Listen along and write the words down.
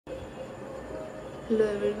Hello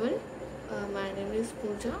everyone, my name is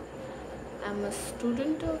Pooja. I'm a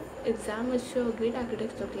student of ExamAssure GATE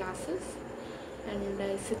Architecture Classes and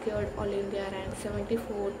I secured All India rank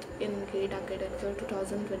 74th in GATE Architecture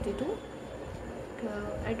 2022.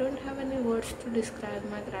 I don't have any words to describe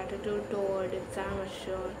my gratitude toward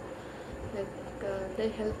ExamAssure. They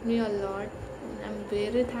helped me a lot. I'm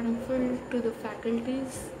very thankful to the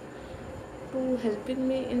faculties to helping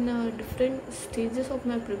me in different stages of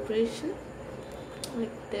my preparation,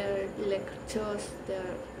 like their lectures,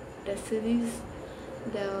 their test series,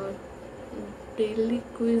 their daily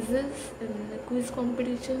quizzes, and the quiz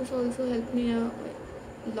competitions also helped me a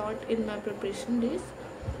lot in my preparation days.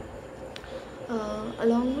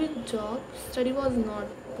 Along with job, study was not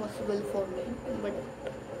possible for me, but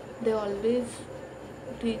they always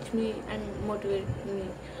teach me and motivate me.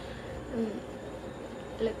 And,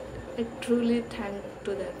 like I truly thank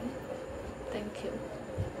to them. Thank you.